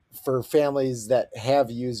for families that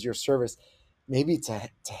have used your service, maybe to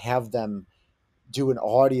have them do an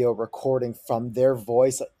audio recording from their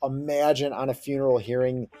voice. Imagine on a funeral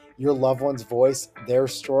hearing your loved one's voice, their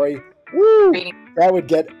story. Woo! That would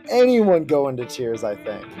get anyone going to tears, I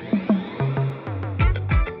think.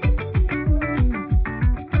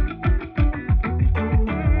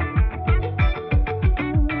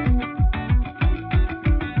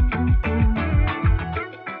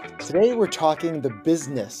 Today we're talking the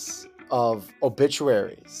business of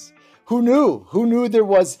obituaries. Who knew? Who knew there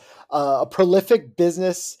was a prolific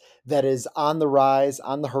business that is on the rise,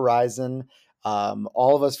 on the horizon?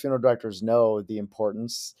 All of us funeral directors know the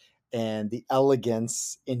importance and the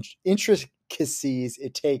elegance, intricacies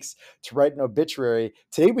it takes to write an obituary.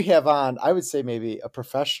 Today we have on, I would say, maybe a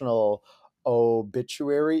professional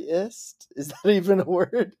obituaryist. Is that even a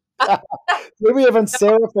word? Here we have on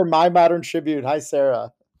Sarah for My Modern Tribute. Hi,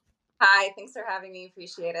 Sarah. Hi, thanks for having me.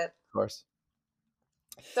 Appreciate it. Of course.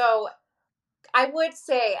 So I would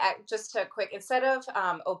say, just a quick, instead of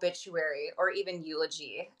obituary or even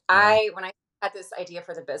eulogy, when I had this idea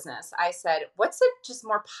for the business, I said, what's a just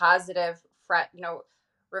more positive,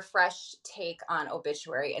 refreshed take on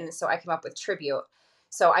obituary? And so I came up with tribute.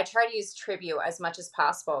 So I try to use tribute as much as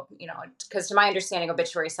possible, because to my understanding,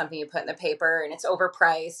 obituary is something you put in the paper and it's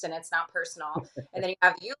overpriced and it's not personal. And then you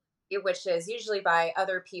have eulogy, which is usually by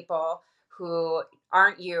other people who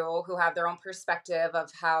aren't you, who have their own perspective of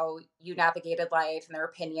how you navigated life and their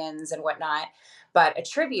opinions and whatnot. But a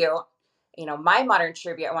tribute, my modern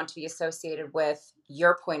tribute, I want to be associated with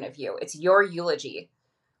your point of view. It's your eulogy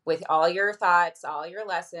with all your thoughts, all your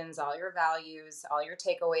lessons, all your values, all your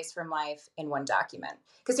takeaways from life in one document.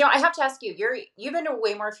 Because, I have to ask you, you've been to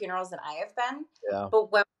way more funerals than I have been. Yeah.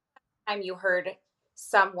 But when time you heard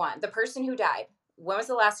the person who died, when was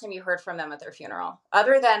the last time you heard from them at their funeral,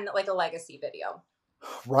 other than like a legacy video?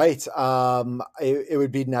 Right. It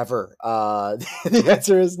would be never. The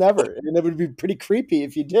answer is never. And it would be pretty creepy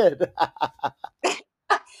if you did. That's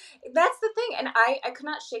the thing. And I could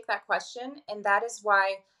not shake that question. And that is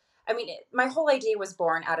why, my whole idea was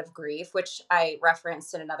born out of grief, which I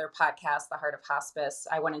referenced in another podcast, The Heart of Hospice.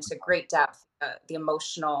 I went into great depth, the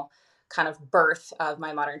emotional kind of birth of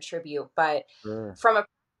my modern tribute. But Sure. from a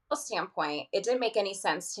personal standpoint, it didn't make any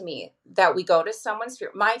sense to me that we go to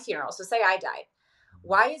my funeral. So say I died.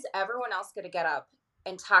 Why is everyone else going to get up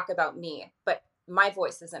and talk about me, but my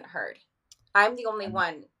voice isn't heard? I'm the only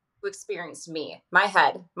one who experienced me, my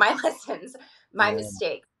head, my lessons, my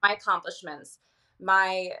mistakes, my accomplishments,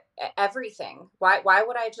 my everything. Why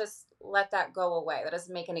would I just let that go away? That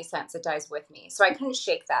doesn't make any sense. It dies with me. So I couldn't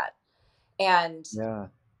shake that. And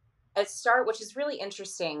which is really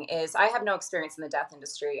interesting, is I have no experience in the death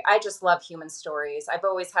industry. I just love human stories. I've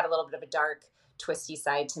always had a little bit of a dark, twisty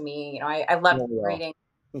side to me. I love reading.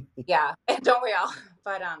 Yeah, don't we all?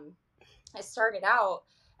 But I started out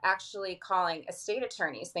actually calling estate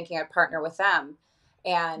attorneys, thinking I'd partner with them.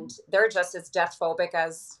 And they're just as death phobic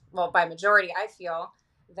as, well, by majority, I feel,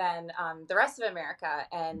 than the rest of America.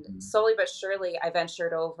 And slowly but surely, I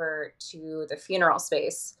ventured over to the funeral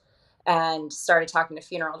space and started talking to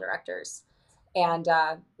funeral directors. And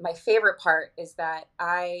my favorite part is that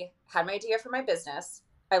I had my idea for my business.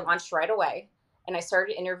 I launched right away. And I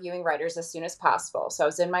started interviewing writers as soon as possible. So I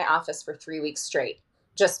was in my office for 3 weeks straight,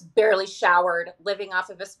 just barely showered, living off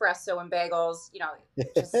of espresso and bagels,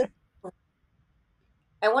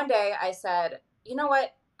 And one day I said, you know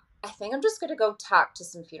what? I think I'm just going to go talk to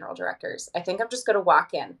some funeral directors. I think I'm just going to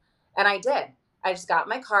walk in. And I did. I just got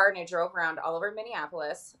my car and I drove around all over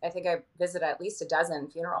Minneapolis. I think I visited at least a dozen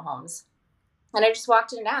funeral homes. And I just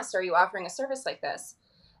walked in and asked, are you offering a service like this?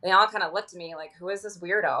 And they all kind of looked at me like, who is this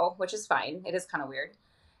weirdo? Which is fine. It is kind of weird.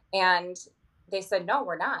 And they said, no,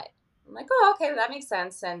 we're not. I'm like, oh, okay, that makes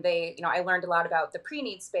sense. And they, I learned a lot about the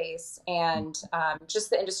pre-need space and just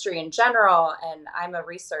the industry in general. And I'm a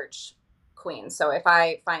research queen. So if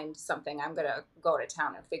I find something, I'm going to go to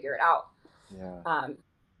town and figure it out. Yeah.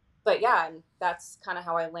 But yeah, and that's kind of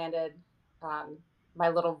how I landed my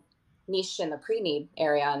little niche in the pre-need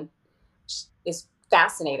area, and is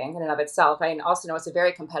fascinating in and of itself. I also know it's a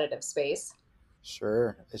very competitive space.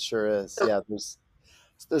 Sure. It sure is. Yeah.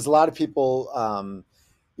 There's a lot of people,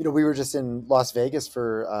 we were just in Las Vegas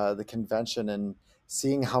for the convention, and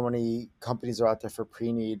seeing how many companies are out there for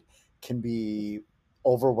pre-need can be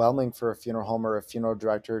overwhelming for a funeral home or a funeral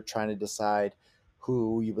director trying to decide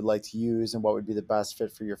who you would like to use and what would be the best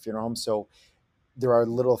fit for your funeral home. So there are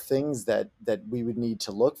little things that we would need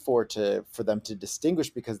to look for them to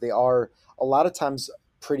distinguish, because they are a lot of times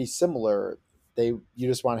pretty similar. You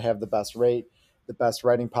just want to have the best rate, the best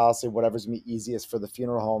writing policy, whatever's going to be easiest for the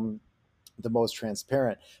funeral home. the most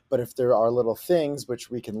transparent. But if there are little things which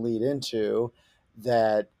we can lead into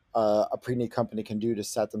that a pre-need company can do to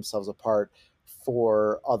set themselves apart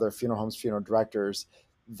for other funeral homes, funeral directors,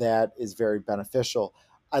 that is very beneficial.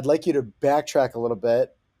 I'd like you to backtrack a little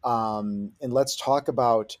bit, and let's talk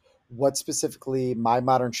about what specifically My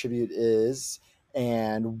Modern Tribute is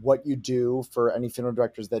and what you do for any funeral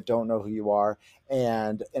directors that don't know who you are.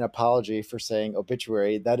 And an apology for saying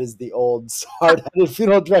obituary. That is the old hard-headed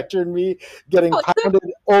funeral director in me getting Oh, pounded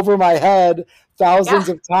over my head yeah. thousands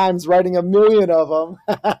of times, writing a million of them.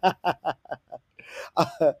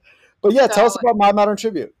 But yeah, tell us So about My Modern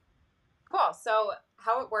Tribute. cool. So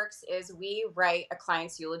how it works is we write a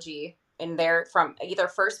client's eulogy in there from either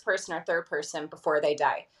first person or third person before they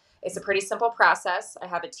die. It's a pretty simple process. I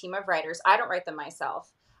have a team of writers. I don't write them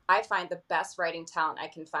myself. I find the best writing talent I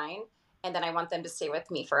can find, and then I want them to stay with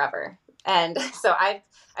me forever. And so I've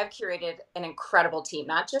curated an incredible team,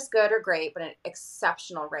 not just good or great, but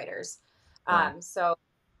exceptional writers. Wow. So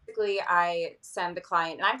basically I send the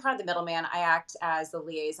client, and I'm kind of the middleman. I act as the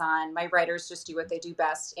liaison. My writers just do what they do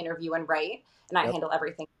best, interview and write, and I Yep. handle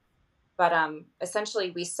everything. But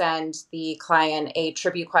essentially, we send the client a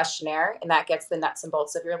tribute questionnaire, and that gets the nuts and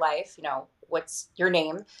bolts of your life. You know, what's your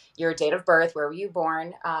name, your date of birth, where were you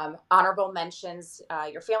born, honorable mentions,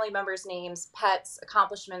 your family members' names, pets,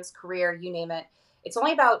 accomplishments, career, you name it. It's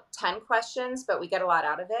only about 10 questions, but we get a lot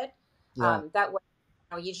out of it. Yeah. That way,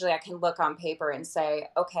 usually I can look on paper and say,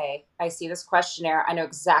 okay, I see this questionnaire. I know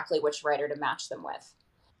exactly which writer to match them with.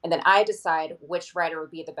 And then I decide which writer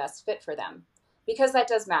would be the best fit for them because that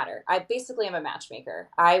does matter. I basically am a matchmaker.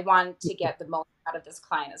 I want to get the most out of this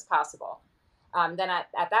client as possible. Then at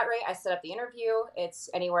that rate, I set up the interview. It's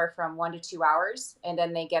anywhere from 1 to 2 hours, and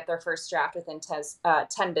then they get their first draft within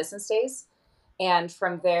 10 business days. And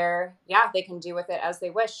from there, yeah, they can do with it as they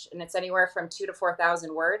wish. And it's anywhere from 2 to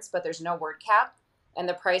 4,000 words, but there's no word cap, and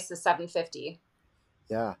the price is $750.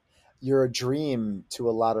 Yeah. You're a dream to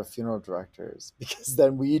a lot of funeral directors because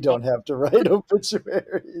then we don't have to write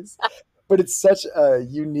obituaries. But it's such a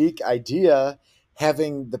unique idea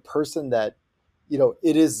having the person that,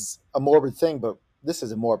 it is a morbid thing, but this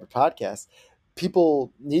is a morbid podcast.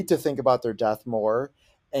 People need to think about their death more.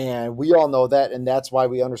 And we all know that. And that's why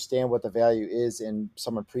we understand what the value is in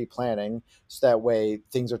someone pre planning. So that way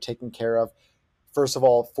things are taken care of, first of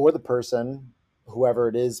all, for the person, whoever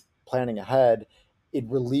it is planning ahead. It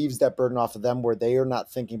relieves that burden off of them where they are not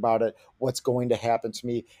thinking about it, what's going to happen to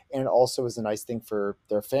me. And also is a nice thing for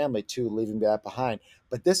their family too, leaving that behind.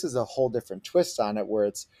 But this is a whole different twist on it where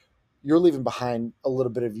it's you're leaving behind a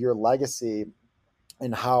little bit of your legacy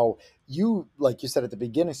and how you, like you said at the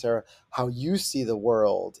beginning, Sarah, how you see the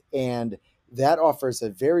world. And that offers a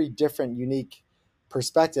very different, unique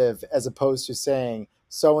perspective as opposed to saying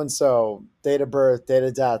so and so, date of birth, date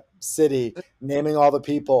of death, city, naming all the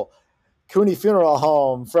people, Cooney Funeral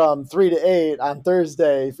Home from 3 to 8 on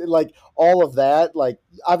Thursday. Like all of that, like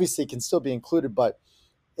obviously can still be included, but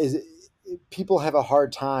is people have a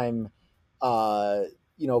hard time uh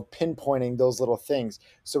pinpointing those little things.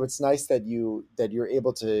 So it's nice that you're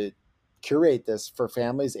able to curate this for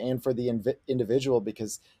families and for the individual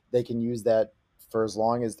because they can use that for as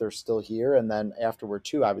long as they're still here and then afterward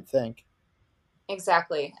too, I would think.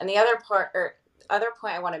 Exactly. And the other part or other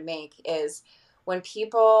point I want to make is when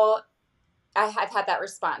people I've had that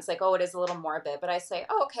response like, oh, it is a little morbid, but I say,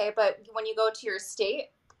 oh, okay, but when you go to your state,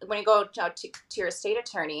 when you go to your estate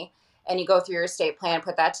attorney and you go through your estate plan,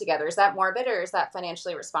 put that together, is that morbid or is that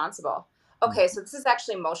financially responsible? Okay, so this is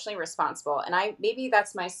actually emotionally responsible, and I maybe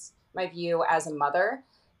that's my view as a mother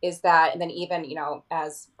is that, and then even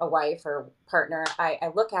as a wife or partner,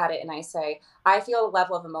 I look at it and I say I feel a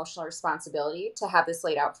level of emotional responsibility to have this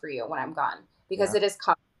laid out for you when I'm gone because Yeah. it is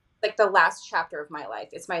like the last chapter of my life.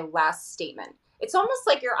 It's my last statement. It's almost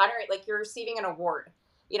like you're honoring, like you're receiving an award.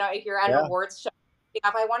 If you're at an Yeah. awards show,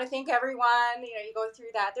 if I want to thank everyone, you go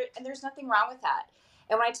through that, and there's nothing wrong with that.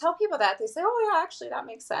 And when I tell people that, they say, "Oh yeah, actually that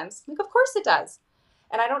makes sense." I'm like, of course it does.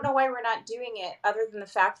 And I don't know why we're not doing it, other than the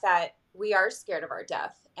fact that we are scared of our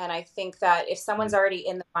death. And I think that if someone's already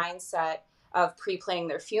in the mindset of pre-planning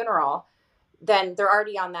their funeral, then they're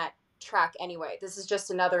already on that track anyway. This is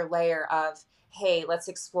just another layer of, hey, let's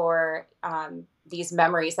explore these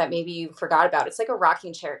memories that maybe you forgot about. It's like a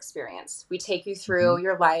rocking chair experience. We take you Mhm. through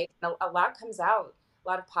your life, and a lot comes out, a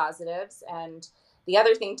lot of positives. And the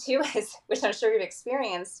other thing too is, which I'm sure you've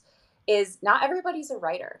experienced, is not everybody's a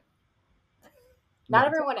writer. No Not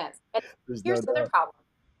doubt. everyone is. And There's no here's the other doubt. problem.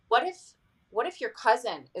 What if your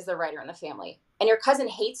cousin is the writer in the family and your cousin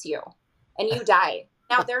hates you and you die?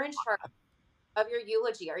 Now they're in charge of your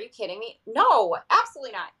eulogy. Are you kidding me? No,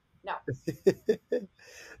 absolutely not. No, that would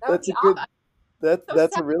That's be a good awful. So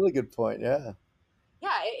That's sad. a really good point. Yeah.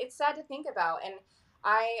 Yeah, it's sad to think about. And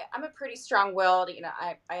I'm a pretty strong-willed.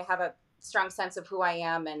 I have a strong sense of who I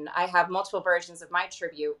am, and I have multiple versions of my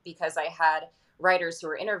tribute because I had writers who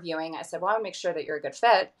were interviewing. I said, well, I want to make sure that you're a good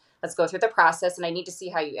fit. Let's go through the process, and I need to see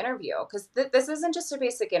how you interview, because this isn't just a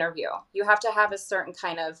basic interview. You have to have a certain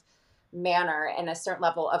kind of manner and a certain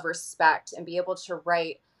level of respect and be able to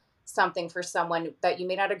write something for someone that you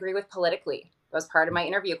may not agree with politically. That was part of my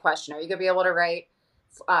interview question. Are you going to be able to write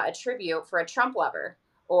a tribute for a Trump lover,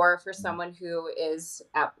 or for someone who is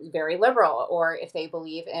very liberal, or if they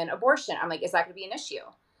believe in abortion? I'm like, is that going to be an issue?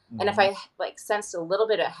 And if Mm-hmm. I like sensed a little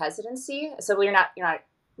bit of hesitancy, I said, well, you're not,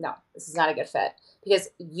 no, this is not a good fit, because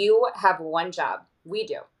you have one job. We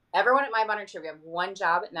do. Everyone at My Modern Trivia have one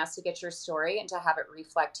job, and that's to get your story and to have it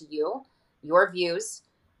reflect you, your views,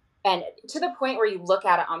 and to the point where you look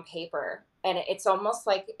at it on paper and it's almost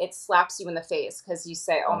like it slaps you in the face, because you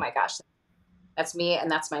say, oh Yeah. my gosh, that's me and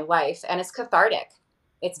that's my life. And it's cathartic.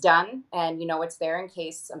 It's done, and you know it's there in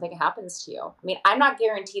case something happens to you. I mean, I'm not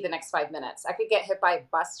guaranteed the next 5 minutes. I could get hit by a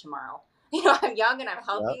bus tomorrow. I'm young and I'm Yeah.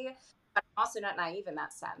 healthy, but I'm also not naive in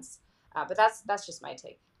that sense. But that's just my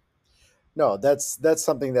take. No, that's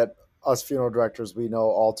something that us funeral directors, we know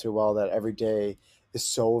all too well, that every day is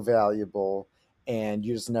so valuable, and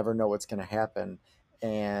you just never know what's going to happen.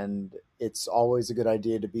 And it's always a good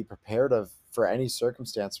idea to be prepared of for any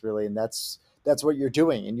circumstance, really. And that's what you're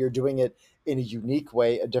doing, and you're doing it in a unique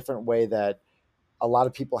way, a different way that a lot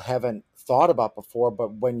of people haven't thought about before.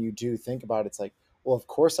 But when you do think about it, it's like, well, of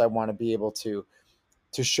course I want to be able to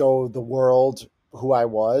show the world who I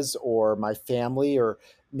was, or my family, or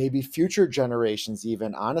maybe future generations,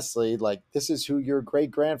 even, honestly, like, this is who your great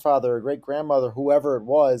grandfather or great grandmother, whoever it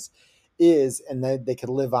was, is. And then they could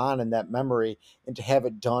live on in that memory. And to have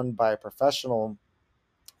it done by a professional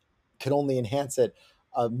can only enhance it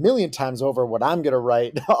a million times over what I'm going to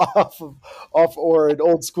write off, or an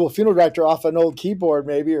old school funeral director off an old keyboard,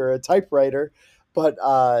 maybe, or a typewriter. But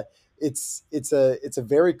it's a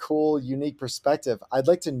very cool, unique perspective. I'd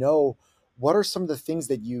like to know, what are some of the things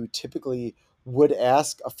that you typically would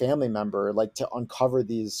ask a family member, like, to uncover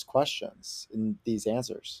these questions and these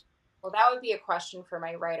answers? Well, that would be a question for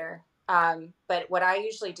my writer. But what I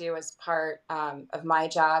usually do as part of my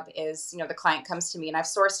job is, the client comes to me, and I've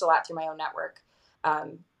sourced a lot through my own network.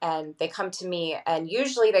 And they come to me, and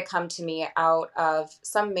usually they come to me out of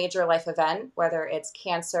some major life event, whether it's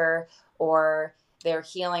cancer, or they're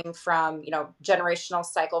healing from, generational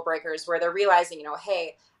cycle breakers, where they're realizing,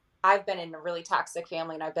 hey, I've been in a really toxic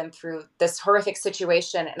family, and I've been through this horrific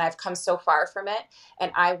situation, and I've come so far from it,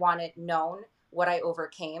 and I want it known what I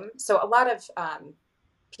overcame. So a lot of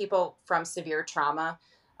people from severe trauma,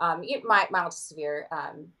 mild to severe,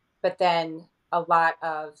 but then a lot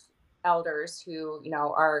of elders who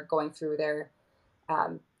are going through their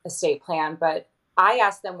estate plan. But I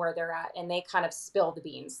ask them where they're at, and they kind of spill the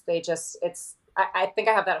beans. They just it's I think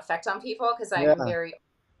I have that effect on people, because I'm Yeah. very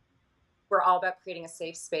we're all about creating a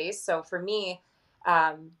safe space. So for me,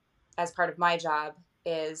 um, as part of my job,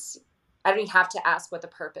 is I don't even have to ask what the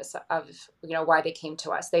purpose of why they came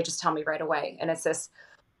to us. They just tell me right away, and it's this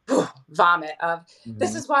vomit of,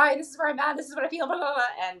 this Mhm. is why, this is where I'm at, this is what I feel, blah, blah, blah.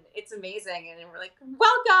 And it's amazing. And we're like,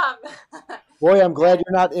 welcome. Boy, I'm glad And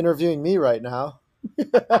you're not interviewing me right now.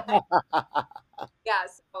 yeah,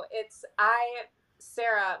 so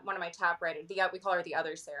Sarah, one of my top writers, we call her the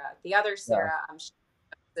other Sarah. The other Yeah. Sarah, she's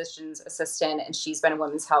a physician's assistant, and she's been in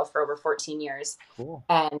women's health for over 14 years. Cool.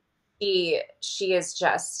 And she is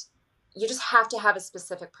just, you just have to have a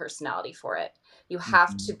specific personality for it. You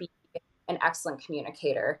have to Mhm. be an excellent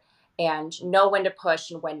communicator, and know when to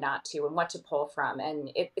push and when not to, and what to pull from.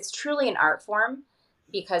 And it's truly an art form,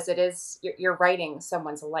 because you're writing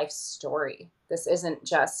someone's life story. This isn't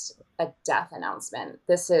just a death announcement.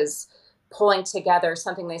 This is pulling together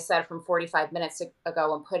something they said from 45 minutes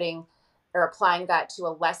ago, and putting or applying that to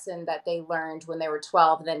a lesson that they learned when they were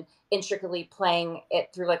 12, and then intricately playing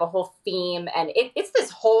it through like a whole theme. And it's this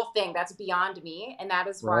whole thing that's beyond me. And that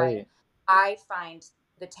is why Right. I find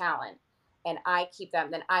the talent, and I keep them,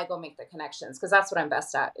 then I go make the connections, because that's what I'm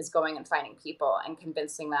best at, is going and finding people and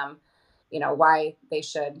convincing them, why they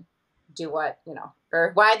should do what,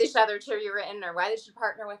 or why they should have their trivia written, or why they should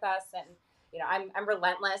partner with us. And, I'm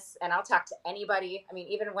relentless, and I'll talk to anybody. I mean,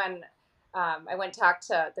 even when I went and talked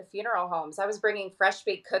to the funeral homes, I was bringing fresh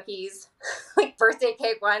baked cookies, like birthday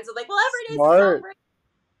cake ones. I'm like, well, every day's a Smart. celebration.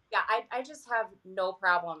 Yeah, I just have no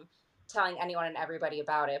problem telling anyone and everybody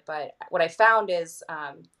about it. But what I found is,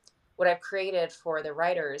 what I've created for the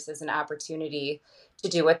writers is an opportunity to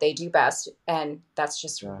do what they do best, and that's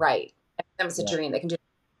just Yeah. write. And it's a Yeah. dream. They can do,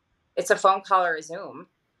 it's a phone call or a Zoom,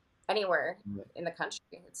 anywhere in the country.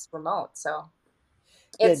 It's remote, so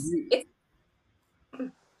Yeah, it's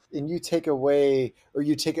and you take away, or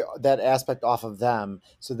you take that aspect off of them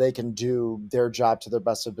so they can do their job to their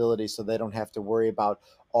best ability, so they don't have to worry about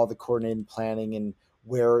all the coordinating, planning, and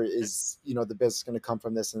where is, the business going to come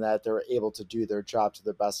from, this and that. They're able to do their job to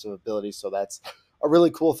their best of ability. So that's a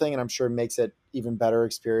really cool thing, and I'm sure it makes it even better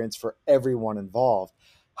experience for everyone involved.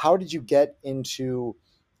 How did you get into,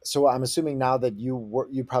 so I'm assuming now that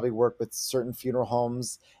you probably work with certain funeral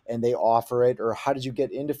homes and they offer it, or how did you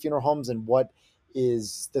get into funeral homes, and what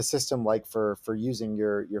is the system like for using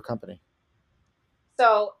your company?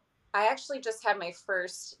 so I actually just had my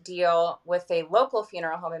first deal with a local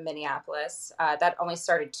funeral home in Minneapolis. That only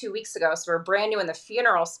started 2 weeks ago, so we're brand new in the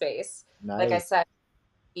funeral space. Like I Nice. said,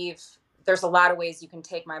 we've there's a lot of ways you can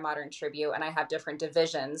take my modern tribute, and I have different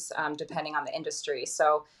divisions depending on the industry.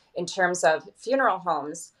 So in terms of funeral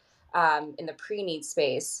homes, in the pre-need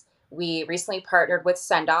space, we recently partnered with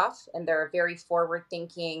Sendoff, and they're a very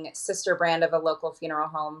forward-thinking sister brand of a local funeral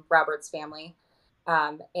home, Robert's Family.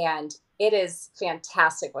 And it is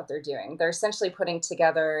fantastic what they're doing. They're essentially putting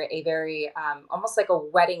together a very almost like a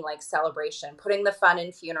wedding like celebration, putting the fun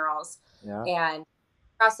in funerals. Yeah. And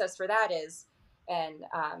process for that is, and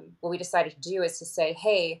what we decided to do is to say,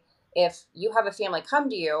 hey, if you have a family come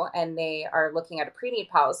to you and they are looking at a pre-need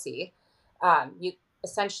policy, you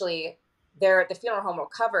essentially, the funeral home will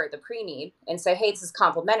cover the pre-need and say, hey, this is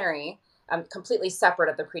complimentary, completely separate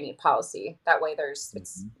of the pre-need policy. That way there's,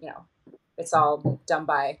 Mhm. it's all done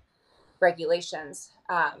by regulations.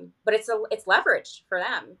 But it's leverage for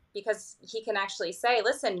them because he can actually say,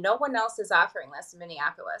 listen, no one else is offering this in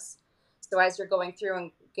Minneapolis. So as you're going through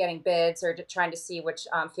and getting bids or trying to see which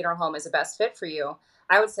funeral home is the best fit for you,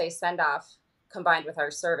 I would say Sendoff combined with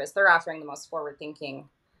our service, they're offering the most forward thinking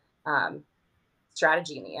um,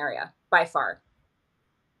 strategy in the area by far.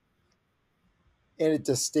 And it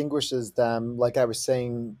distinguishes them, like I was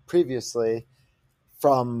saying previously,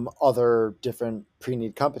 from other different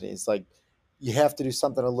pre-need companies. Like, you have to do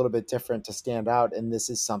something a little bit different to stand out, and this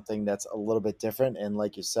is something that's a little bit different, and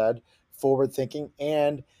like you said, forward thinking,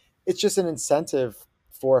 and it's just an incentive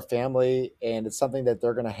for a family, and it's something that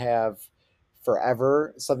they're going to have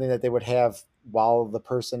forever, something that they would have while the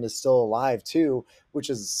person is still alive too,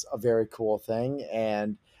 which is a very cool thing.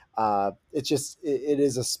 And it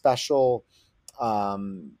is a special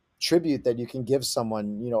tribute that you can give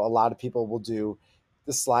someone. A lot of people will do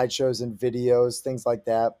the slideshows and videos, things like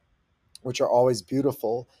that, which are always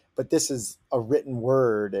beautiful. But this is a written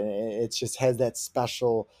word, and it just has that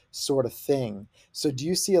special sort of thing. So, do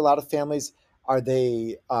you see a lot of families? Are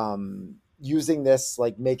they using this,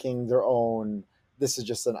 like making their own? This is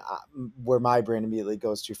just where my brain immediately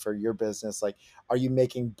goes to for your business. Like, are you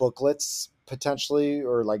making booklets potentially,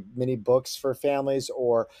 or like mini books for families,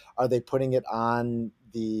 or are they putting it on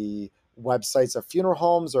the websites of funeral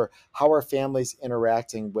homes, or how are families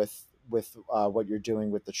interacting with what you're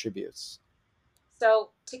doing with the tributes?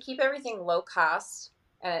 So to keep everything low cost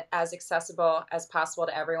and as accessible as possible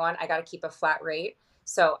to everyone, I got to keep a flat rate.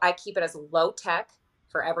 So I keep it as low tech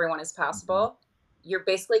for everyone as Mhm. possible. You're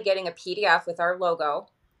basically getting a PDF with our logo,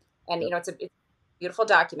 and Yep. it's a beautiful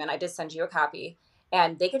document. I did send you a copy,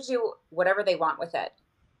 and they could do whatever they want with it.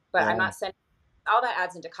 But I'm Yeah. not sending all that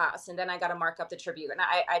adds into cost, and then I got to mark up the tribute, and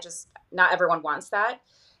I just not everyone wants that.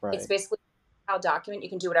 It's Right. basically a document. You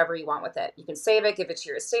can do whatever you want with it. You can save it, give it to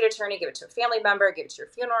your estate attorney, give it to a family member, give it to your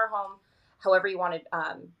funeral home, however you want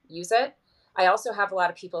to use it. I also have a lot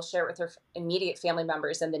of people share it with their immediate family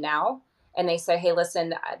members in the now, and they say, "Hey,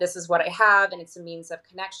 listen, this is what I have, and it's a means of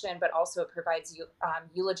connection, but also it provides you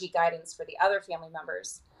eulogy guidance for the other family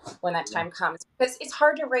members when that Yeah. time comes." Because it's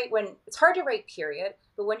hard to write, period.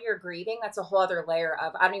 But when you're grieving, that's a whole other layer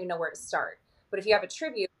of I don't even know where to start. But if you have a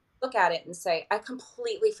tribute, look at it and say, I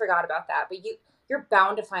completely forgot about that. But you're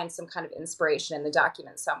bound to find some kind of inspiration in the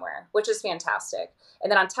document somewhere, which is fantastic.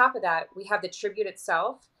 And then on top of that, we have the tribute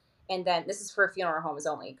itself. And then this is for funeral homes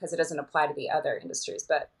only because it doesn't apply to the other industries,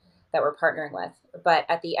 but that we're partnering with. But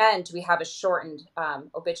at the end, we have a shortened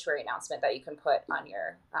obituary announcement that you can put on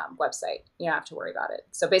your website. You don't have to worry about it.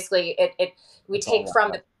 So basically, it we That's all take one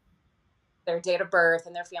from click. their date of birth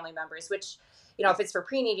and their family members, which, if it's for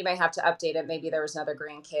pre-need, you may have to update it. Maybe there was another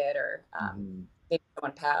grandkid or Mhm. maybe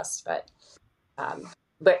someone passed, um,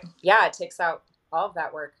 but yeah, it takes out all of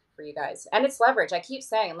that work for you guys. And it's leverage. I keep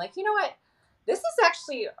saying, like, you know what? This is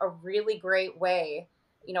actually a really great way,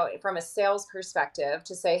 from a sales perspective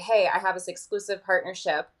to say, hey, I have this exclusive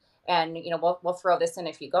partnership and, we'll throw this in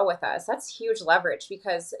if you go with us. That's huge leverage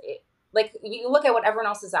because like you look at what everyone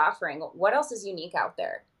else is offering. What else is unique out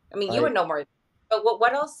there? I mean, you I would know more, but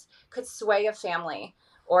what else could sway a family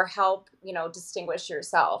or help, distinguish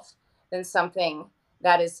yourself than something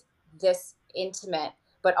that is this intimate,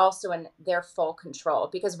 but also in their full control.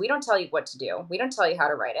 Because we don't tell you what to do. We don't tell you how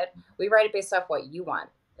to write it. We write it based off what you want.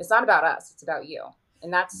 It's not about us. It's about you.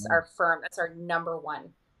 And that's Yeah. that's our number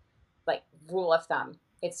one, like, rule of thumb.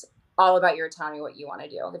 It's all about your autonomy, what you want to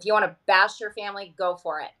do. If you want to bash your family, go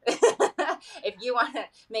for it. If you want to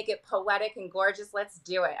make it poetic and gorgeous, let's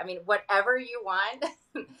do it. I mean, whatever you want,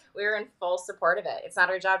 we're in full support of it. It's not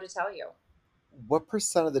our job to tell you. What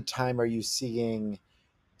percent of the time are you seeing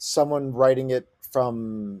someone writing it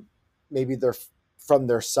from maybe their from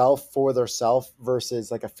their self for their self versus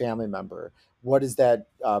like a family member? What does that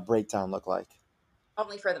breakdown look like?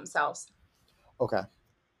 Only for themselves. Okay,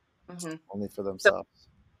 Hmm. only for So themselves.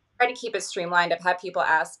 try to keep it streamlined. I've had people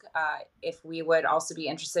ask if we would also be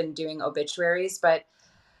interested in doing obituaries, but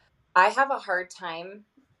I have a hard time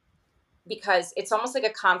because it's almost like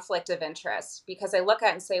a conflict of interest, because I look at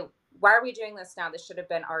it and say, why are we doing this now? This should have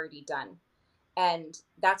been already done. And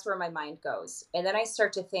that's where my mind goes. And then I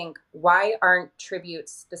start to think, why aren't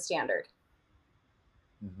tributes the standard?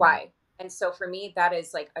 Hmm. Why? And so for me, that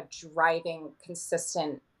is like a driving,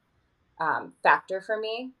 consistent factor for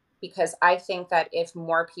me, because I think that if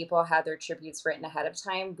more people had their tributes written ahead of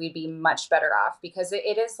time, we'd be much better off, because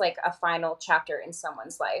it is like a final chapter in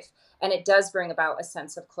someone's life. And it does bring about a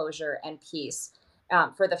sense of closure and peace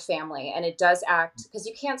for the family. And it does act, because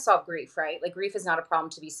you can't solve grief, right? Like, grief is not a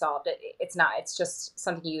problem to be solved. It's not, it's just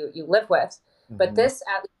something you live with. But Hmm. this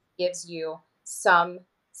at least gives you some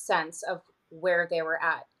sense of where they were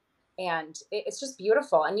at. And it's just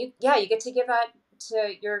beautiful. And you get to give that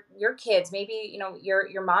to your kids. Maybe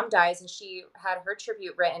your mom dies and she had her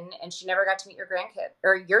tribute written and she never got to meet your grandkid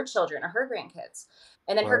or your children or her grandkids,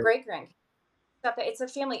 and then her Right. great grandkids. It's a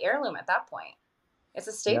family heirloom at that point. It's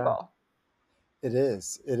a Yeah. staple. It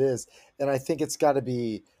is. It is. And I think it's got to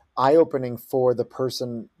be eye-opening for the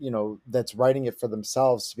person, that's writing it for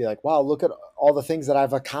themselves to be like, wow, look at all the things that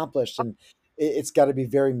I've accomplished. And it's got to be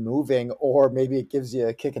very moving, or maybe it gives you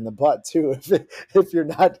a kick in the butt too, if you're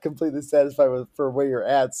not completely satisfied with for where you're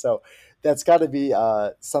at. So that's got to be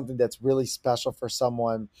something that's really special for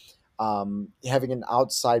someone, having an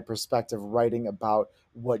outside perspective, writing about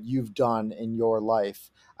what you've done in your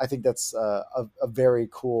life. I think that's a very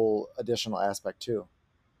cool additional aspect too.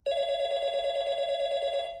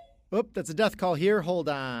 Oop, that's a death call here. Hold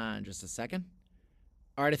on just a second.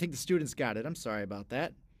 All right, I think the students got it. I'm sorry about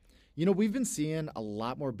that. We've been seeing a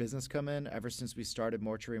lot more business come in ever since we started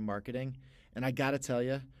mortuary marketing. And I got to tell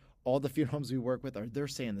you, all the funeral homes we work with they're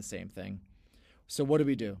saying the same thing. So what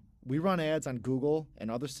do? We run ads on Google and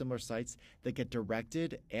other similar sites that get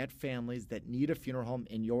directed at families that need a funeral home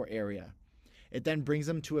in your area. It then brings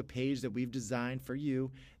them to a page that we've designed for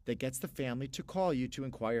you that gets the family to call you to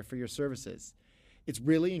inquire for your services. It's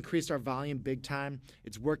really increased our volume big time.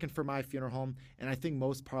 It's working for my funeral home, and I think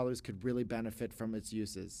most parlors could really benefit from its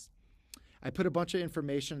uses. I put a bunch of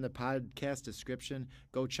information in the podcast description.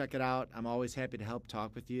 Go check it out. I'm always happy to help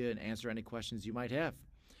talk with you and answer any questions you might have.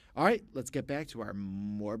 All right, let's get back to our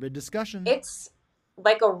morbid discussion. It's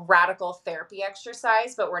like a radical therapy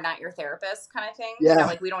exercise, but we're not your therapist kind of thing. Yeah.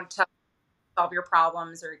 Like, we don't solve your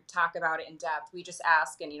problems or talk about it in depth. We just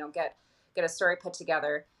ask and get a story put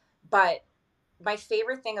together. But my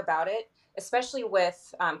favorite thing about it, especially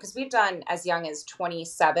with, because we've done as young as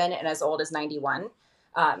 27 and as old as 91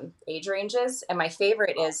 age ranges. And my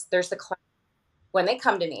favorite is, there's the client when they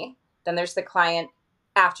come to me, then there's the client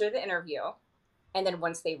after the interview, and then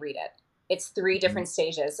once they read it. It's three Mhm. different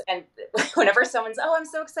stages. And whenever someone's, oh, I'm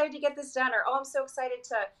so excited to get this done, or oh, I'm so excited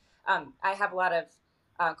to, I have a lot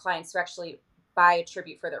of clients who actually buy a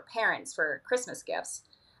tribute for their parents for Christmas gifts.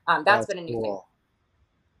 That's That's been a new thing cool.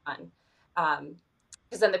 on.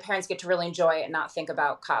 Because then the parents get to really enjoy it and not think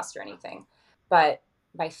about cost or anything. But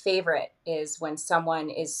my favorite is when someone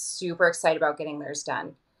is super excited about getting theirs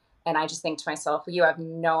done. And I just think to myself, well, you have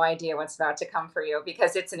no idea what's about to come for you,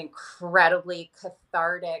 because it's an incredibly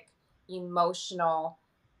cathartic, emotional,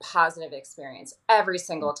 positive experience every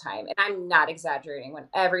single time. And I'm not exaggerating when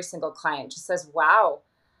every single client just says, wow,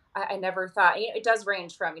 I never thought, it does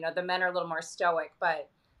range from, the men are a little more stoic, but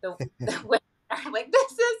the women are like,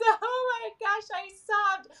 this is, oh my gosh, I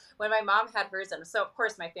sobbed when my mom had hers done. So of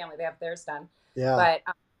course my family, they have theirs done. Yeah.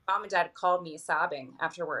 But mom and dad called me sobbing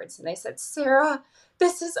afterwards, and they said, Sarah,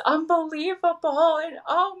 this is unbelievable. And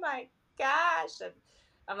oh my gosh. And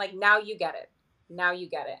I'm like, now you get it. Now you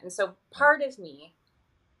get it. And so part of me,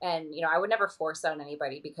 and I would never force that on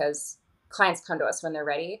anybody, because clients come to us when they're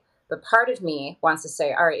ready. But part of me wants to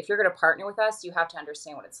say, all right, if you're going to partner with us, you have to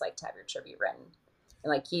understand what it's like to have your tribute written. And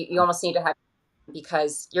like, you almost need to have,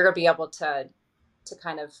 because you're going to be able to to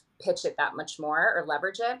kind of pitch it that much more or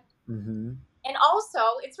leverage it. Mm-hmm. And also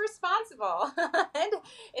it's responsible and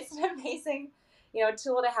it's an amazing,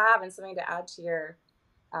 tool to have and something to add to your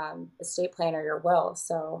estate plan or your will.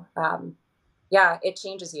 So yeah, it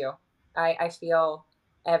changes you. I feel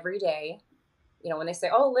every day, when they say,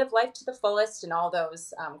 oh, live life to the fullest and all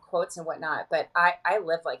those quotes and whatnot, but I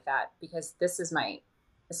live like that because this is my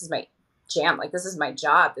jam. Like, this is my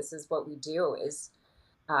job. This is what we do is,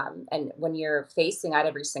 and when you're facing that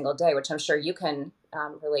every single day, which I'm sure you can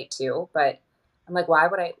relate to, but I'm like, why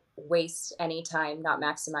would I waste any time not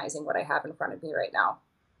maximizing what I have in front of me right now?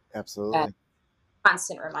 And Absolutely.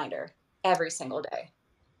 constant reminder every single day.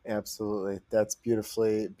 Absolutely. That's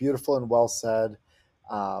beautiful and well said.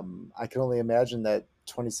 I can only imagine that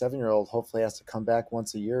 27-year-old hopefully has to come back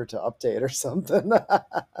once a year to update or something.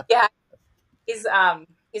 Yeah, he's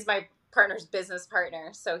my partner's business partner.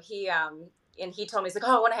 So he told me, he's like,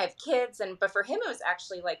 oh, when I have kids, but for him it was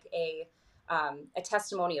actually like a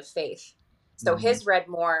testimony of faith. So Mhm. his read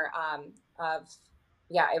more of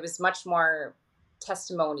yeah, it was much more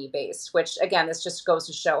testimony based, which again, this just goes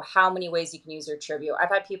to show how many ways you can use your tribute. I've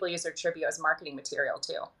had people use their tribute as marketing material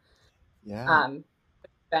too. Yeah. Um,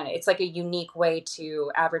 and it's like a unique way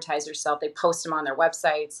to advertise yourself. They post them on their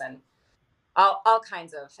websites and all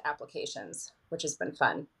kinds of applications, which has been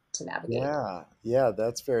fun to navigate. Yeah. Yeah,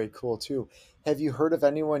 that's very cool too. Have you heard of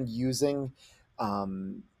anyone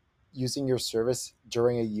um, using your service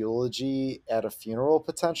during a eulogy at a funeral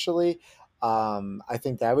potentially? I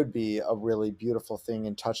think that would be a really beautiful thing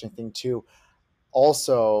and touching thing too.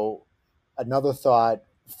 Also, another thought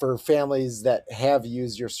for families that have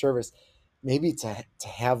used your service, maybe to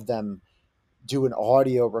have them do an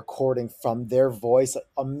audio recording from their voice.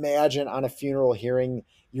 Imagine on a funeral hearing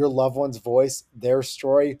your loved one's voice, their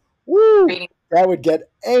story. Woo! That would get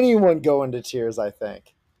anyone go into tears, I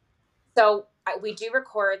think. So we do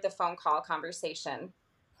record the phone call conversation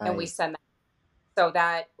and we Nice. send that. So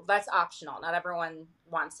that's optional. Not everyone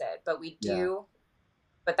wants it, but we Yeah. do.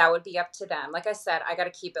 But that would be up to them. Like I said, I got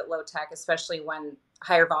to keep it low tech, especially when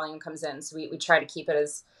higher volume comes in. So we try to keep it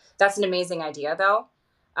as, that's an amazing idea though.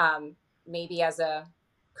 Maybe as a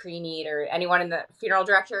pre-need or anyone in the funeral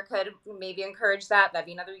director could maybe encourage that. That'd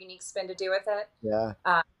be another unique spin to do with it. Yeah.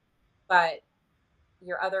 But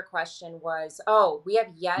your other question was, oh, we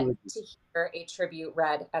have yet to hear a tribute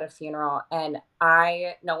read at a funeral, and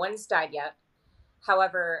no one's died yet.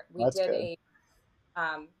 However, we That's did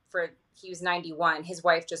good. for he was 91. His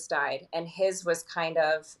wife just died, and his was kind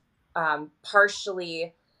of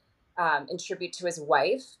partially in tribute to his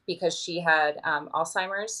wife because she had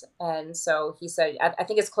Alzheimer's, and so he said, I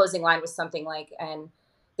think his closing line was something like, "And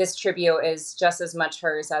this tribute is just as much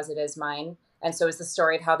hers as it is mine." And so it was the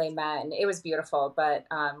story of how they met, and it was beautiful. But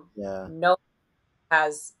Yeah. no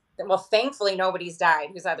has well, thankfully, nobody's died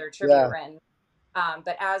who's had their tribute Yeah. written.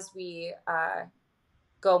 But as we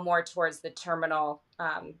go more towards the terminal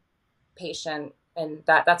patient, and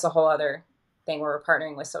that's a whole other thing where we're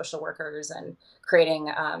partnering with social workers and creating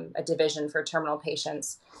a division for terminal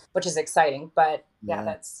patients, which is exciting. But yeah,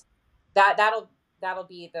 Yeah. that'll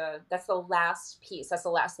be that's the last piece. That's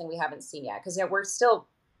the last thing we haven't seen yet because we're still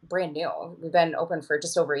brand new. We've been open for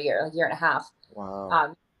just over a year and a half. Wow.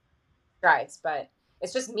 Um, strides, but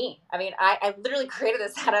it's just me. I mean, I literally created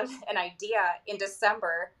this out of an idea in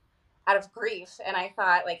December out of grief. And I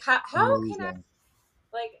thought, like, how can I, Amazing.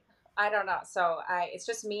 like, I don't know. So it's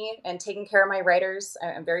just me and taking care of my writers.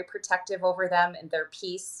 I'm very protective over them and their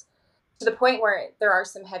peace to the point where there are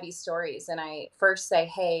some heavy stories. And I first say,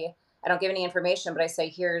 hey, I don't give any information, but I say,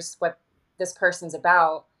 here's what this person's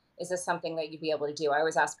about. Is this something that you'd be able to do? I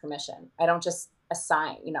always ask permission. I don't just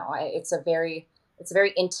assign, it's a very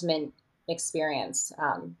intimate experience.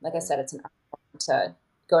 Like I said, it's an honor to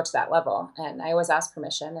go to that level. And I always ask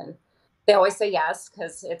permission and they always say yes,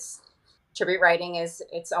 because tribute writing is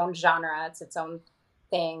its own genre. It's its own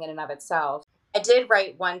thing in and of itself. I did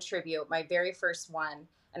write one tribute, my very first one.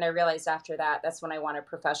 And I realized after that, that's when I wanted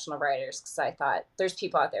professional writers because I thought there's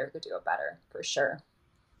people out there who could do it better for sure.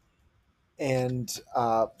 And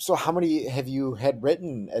so, how many have you had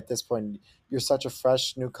written at this point? You're such a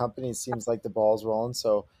fresh new company. It seems like the ball's rolling.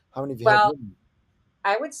 So, how many have you had Well, written?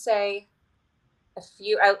 I would say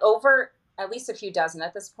over at least a few dozen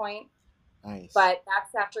at this point, Nice. but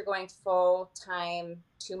that's after going full time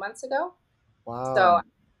 2 months ago. Wow. So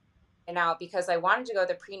and out because I wanted to go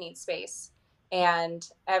the pre-need space, and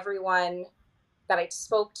everyone that I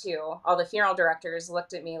spoke to, all the funeral directors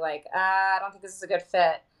looked at me like, I don't think this is a good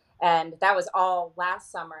fit. And that was all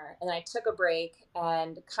last summer. And then I took a break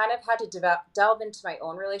and kind of had to delve into my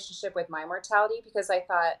own relationship with my mortality because I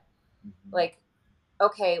thought, Mhm. like,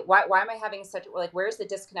 okay, why am I having such, like, where's the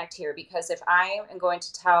disconnect here? Because if I am going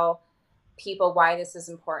to tell people why this is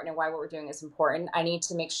important and why what we're doing is important, I need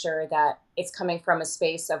to make sure that it's coming from a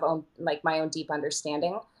space of own, like my own deep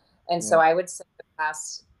understanding. And so Yeah. I would say the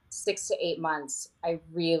past 6 to 8 months, I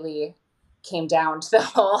really came down to the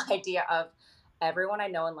whole idea of everyone I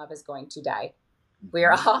know and love is going to die. We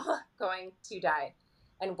are Hmm. all going to die.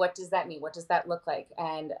 And what does that mean? What does that look like?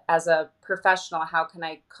 And as a professional, how can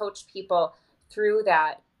I coach people through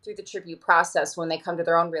that, through the tribute process when they come to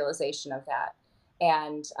their own realization of that?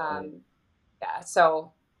 And Right. yeah,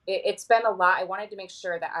 so it's been a lot. I wanted to make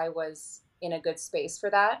sure that I was in a good space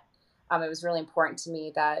for that. It was really important to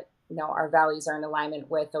me that, our values are in alignment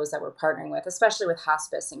with those that we're partnering with, especially with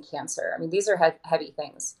hospice and cancer. I mean, these are heavy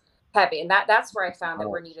things, heavy, and that's where I found that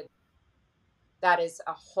we're Wow. needed. That is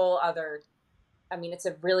a whole other. I mean, it's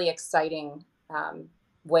a really exciting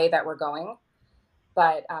way that we're going,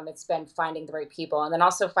 but it's been finding the right people and then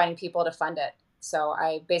also finding people to fund it. So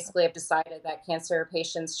I basically have decided that cancer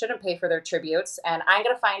patients shouldn't pay for their tributes, and I'm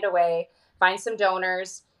going to find a way, find some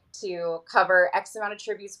donors to cover X amount of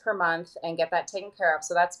tributes per month and get that taken care of.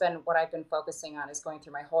 So that's been what I've been focusing on, is going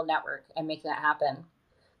through my whole network and making that happen.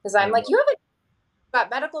 Because I I'm like, love. you have got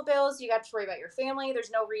medical bills, you got to worry about your family.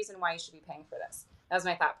 There's no reason why you should be paying for this. That was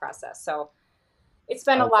my thought process. So it's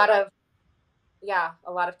been I a love. lot of, yeah,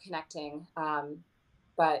 a lot of connecting.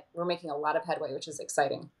 But we're making a lot of headway, which is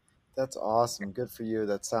exciting. That's awesome. Good for you.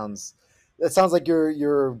 That sounds like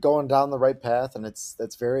you're going down the right path, and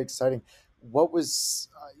that's very exciting. What was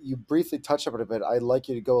you briefly touched on it a bit? I'd like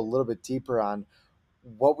you to go a little bit deeper on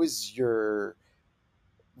what was your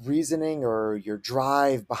reasoning or your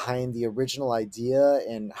drive behind the original idea,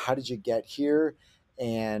 and how did you get here?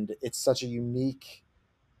 And it's such a unique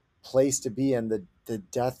place to be in the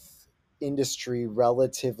death industry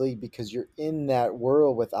relatively, because you're in that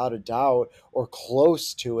world without a doubt, or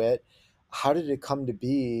close to it. How did it come to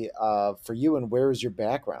be for you, and where is your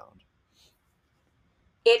background?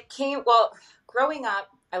 It came, well, growing up,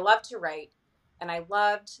 I loved to write, and I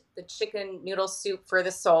loved the Chicken Noodle Soup for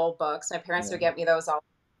the Soul books. My parents Yeah. would get me those all,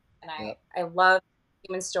 and Yeah. I love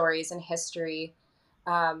human stories and history.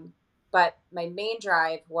 Um, but my main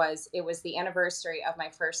drive was, it was the anniversary of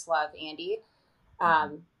my first love, Andy.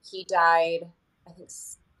 Mhm. He died, I think,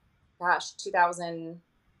 gosh,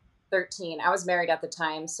 2013. I was married at the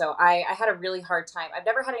time, so I had a really hard time. I've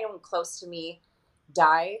never had anyone close to me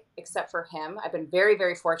die except for him. I've been very,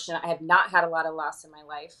 very fortunate. I have not had a lot of loss in my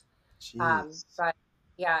life. Jeez. But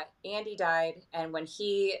yeah, Andy died, and when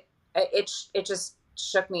it just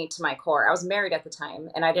shook me to my core. I was married at the time,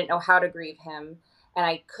 and I didn't know how to grieve him, and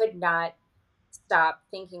I could not stop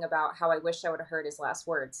thinking about how I wish I would have heard his last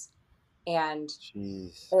words. And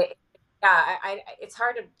Jeez. it, yeah, it's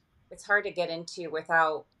hard to get into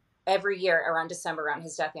without, every year around December, around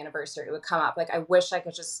his death anniversary, it would come up. Like, I wish I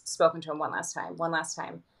could just spoken to him one last time.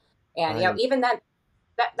 And Right. even then,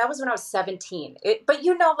 that was when I was 17. But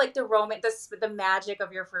like the magic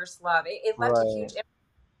of your first love, it left a huge Right. impact,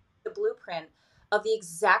 the blueprint of the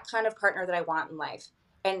exact kind of partner that I want in life.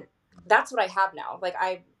 And that's what I have now. Like,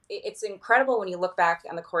 it's incredible when you look back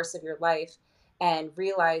on the course of your life and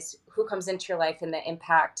realize who comes into your life and the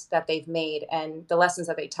impact that they've made and the lessons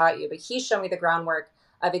that they taught you. But he showed me the groundwork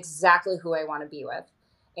of exactly who I want to be with.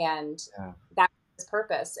 And Yeah. that's his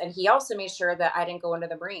purpose. And he also made sure that I didn't go into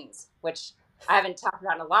the Marines, which I haven't talked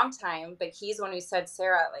about in a long time. But he's the one who said,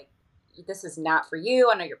 Sarah, like, this is not for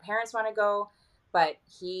you. I know your parents want to go, but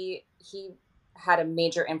he had a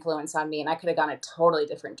major influence on me, and I could have gone a totally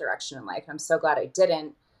different direction in life. I'm so glad I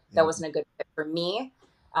didn't. That Yeah. wasn't a good fit for me.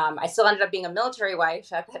 I still ended up being a military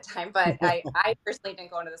wife at that time, but I personally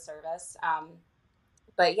didn't go into the service.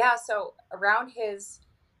 But yeah, so around his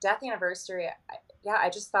death anniversary, yeah, I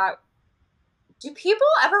just thought, do people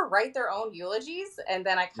ever write their own eulogies? And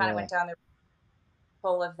then I kind of Yeah. went down the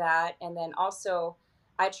hole of that. And then also,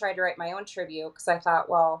 I tried to write my own tribute because I thought,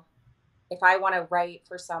 well, if I want to write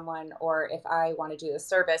for someone or if I want to do the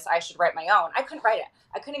service, I should write my own. I couldn't write it.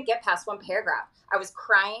 I couldn't get past one paragraph. I was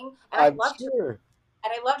crying, and I'm sure.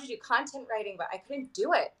 I love to do content writing, but I couldn't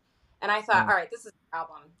do it. And I thought, Yeah. all right, this is a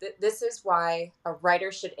problem. This is why a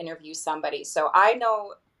writer should interview somebody. So I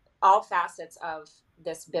know all facets of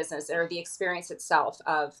this business, or the experience itself,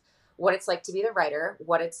 of what it's like to be the writer,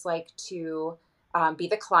 what it's like to be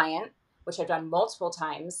the client, which I've done multiple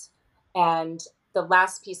times. And the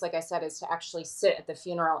last piece, like I said, is to actually sit at the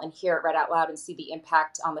funeral and hear it read out loud and see the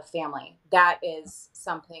impact on the family. That is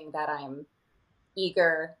something that I'm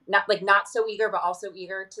eager, not so eager, but also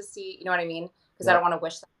eager to see. You know what I mean? Because I Yeah. don't want to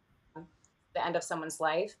wish that on the end of someone's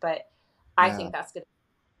life, but I Yeah. think that's good.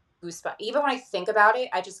 goosebumps. Even when I think about it,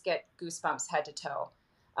 I just get goosebumps head to toe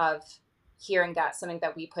of hearing that something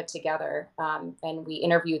that we put together, and we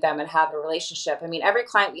interview them and have a relationship. I mean, every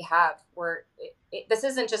client we have, this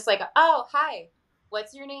isn't just like, oh, hi,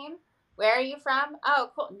 what's your name? Where are you from?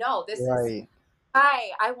 Oh, cool. No, this is, Right. hi,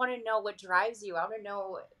 I want to know what drives you. I want to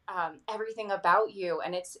know everything about you.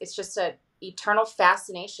 And it's just a eternal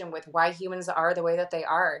fascination with why humans are the way that they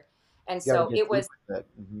are. And You got to so get it deep was, with it.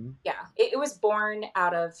 Hmm. yeah, it was born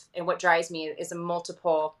out of, and what drives me is a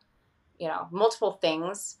multiple, multiple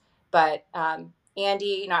things. But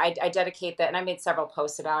Andy, I dedicate that, and I made several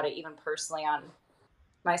posts about it, even personally on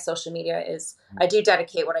my social media. Is I do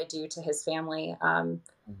dedicate what I do to his family, Hmm.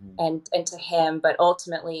 and to him. But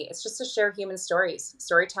ultimately, it's just to share human stories.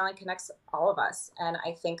 Storytelling connects all of us, and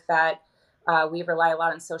I think that we rely a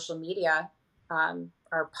lot on social media,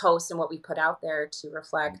 our posts and what we put out there to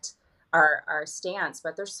reflect our stance.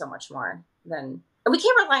 But there's so much more than, and we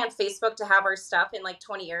can't rely on Facebook to have our stuff in like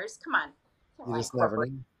 20 years. Come on, can't You rely on just never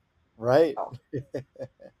corporate. know. Right. Oh,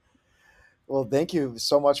 Well, thank you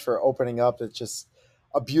so much for opening up. It's just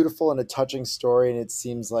a beautiful and a touching story, and it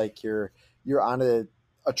seems like you're on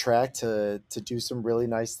a track to do some really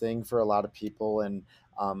nice thing for a lot of people and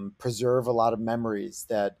preserve a lot of memories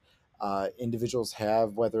that individuals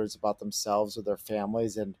have, whether it's about themselves or their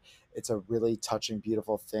families, and it's a really touching,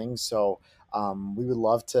 beautiful thing. So we would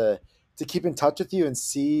love to keep in touch with you and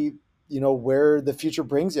see where the future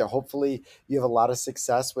brings you. Hopefully, you have a lot of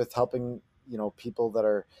success with helping people that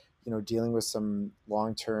are dealing with some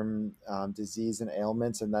long-term disease and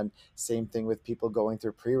ailments, and then same thing with people going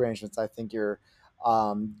through prearrangements. I think you're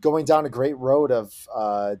going down a great road of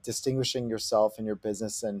distinguishing yourself in your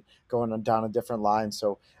business and going on down a different line.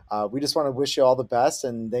 So we just want to wish you all the best,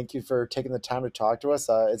 and thank you for taking the time to talk to us.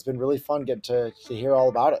 It's been really fun getting to hear all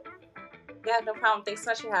about it. yeah, no problem. Thanks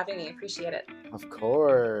so much for having me. Appreciate it. Of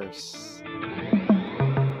course.